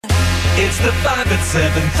It's the 5 at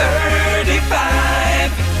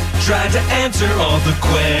 7:35. Trying to answer all the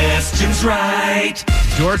questions right.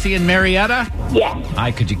 Dorothy and Marietta? Yes.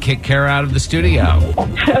 Hi, could you kick Kara out of the studio?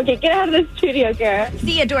 Okay, get out of the studio, Kara.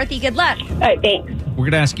 See ya, Dorothy. Good luck. All right, thanks. We're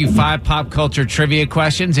going to ask you 5 pop culture trivia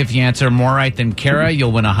questions. If you answer more right than Kara,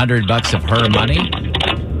 you'll win $100 of her money.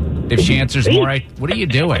 If she answers more right, what are you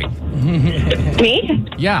doing? Me?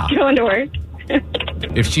 Yeah. Going to work.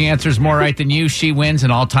 If she answers more right than you, she wins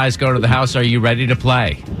and all ties go to the house. Are you ready to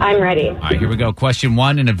play? I'm ready. All right, here we go. Question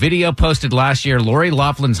 1. In a video posted last year, Lori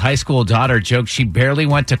Loughlin's high school daughter joked she barely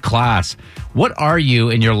went to class. What are you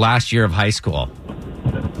in your last year of high school?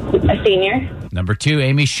 A senior. Number 2,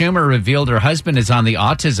 Amy Schumer revealed her husband is on the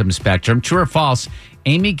autism spectrum. True or false?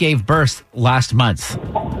 Amy gave birth last month.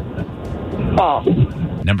 False.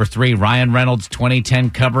 Number 3, Ryan Reynolds'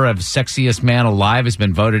 2010 cover of Sexiest Man Alive has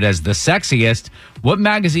been voted as the sexiest. What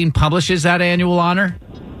magazine publishes that annual honor?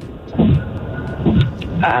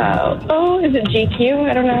 Is it GQ?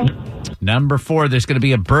 I don't know. Number 4, there's going to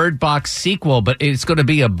be a Bird Box sequel, but it's going to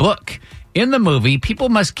be a book. In the movie, people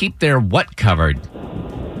must keep their what covered?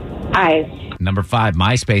 Eyes. Number 5,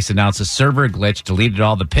 MySpace announced a server glitch, deleted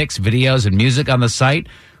all the pics, videos, and music on the site.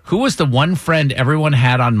 Who was the one friend everyone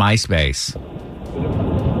had on MySpace?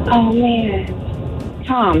 Oh, man.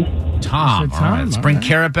 Tom. Tom. So All right, let's bring all right.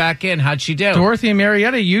 Kara back in. How'd she do? Dorothy and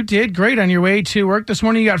Marietta, you did great on your way to work this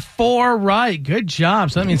morning. You got 4 right. Good job.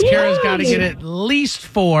 So that means Kara's got to get at least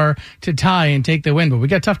 4 to tie and take the win. But we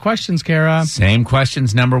got tough questions, Kara. Same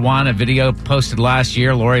questions. Number 1, a video posted last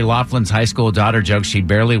year. Lori Loughlin's high school daughter joked she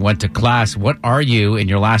barely went to class. What are you in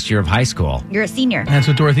your last year of high school? You're a senior. That's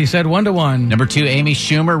what Dorothy said. 1-1. Number 2, Amy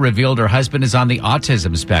Schumer revealed her husband is on the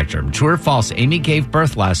autism spectrum. True or false? Amy gave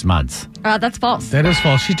birth last month. That's false. That is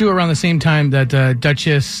false. She's due around the same time that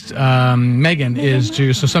Duchess Meghan is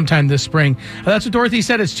due, so sometime this spring. That's what Dorothy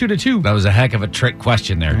said. It's 2-2. That was a heck of a trick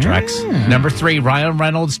question there, Drex. Number 3, Ryan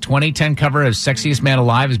Reynolds' 2010 cover of Sexiest Man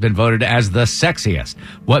Alive has been voted as the sexiest.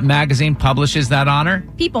 What magazine publishes that honor?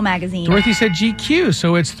 People magazine. Dorothy said GQ,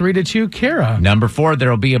 so it's 3-2, Kara. Number 4, there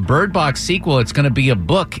will be a Bird Box sequel. It's going to be a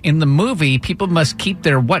book. In the movie, people must keep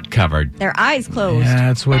their what covered? Their eyes closed. Yeah,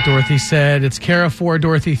 that's what Dorothy said. It's Kara 4,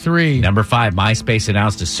 Dorothy 3. Number 5, MySpace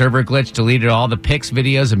announced a server glitch, deleted all the pics,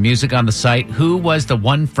 videos, and music on the site. Who was the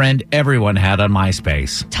one friend everyone had on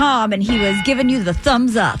MySpace? Tom, and he was giving you the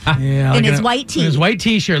thumbs up Yeah, in like his white tee. In his white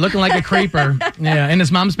T-shirt, looking like a creeper. Yeah, in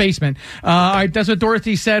his mom's basement. All right, that's what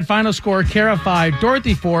Dorothy said. Final score, Kara 5,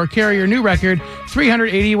 Dorothy 4. Kara, your new record,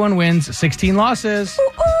 381 wins, 16 losses.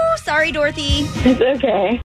 Ooh, sorry, Dorothy. It's okay.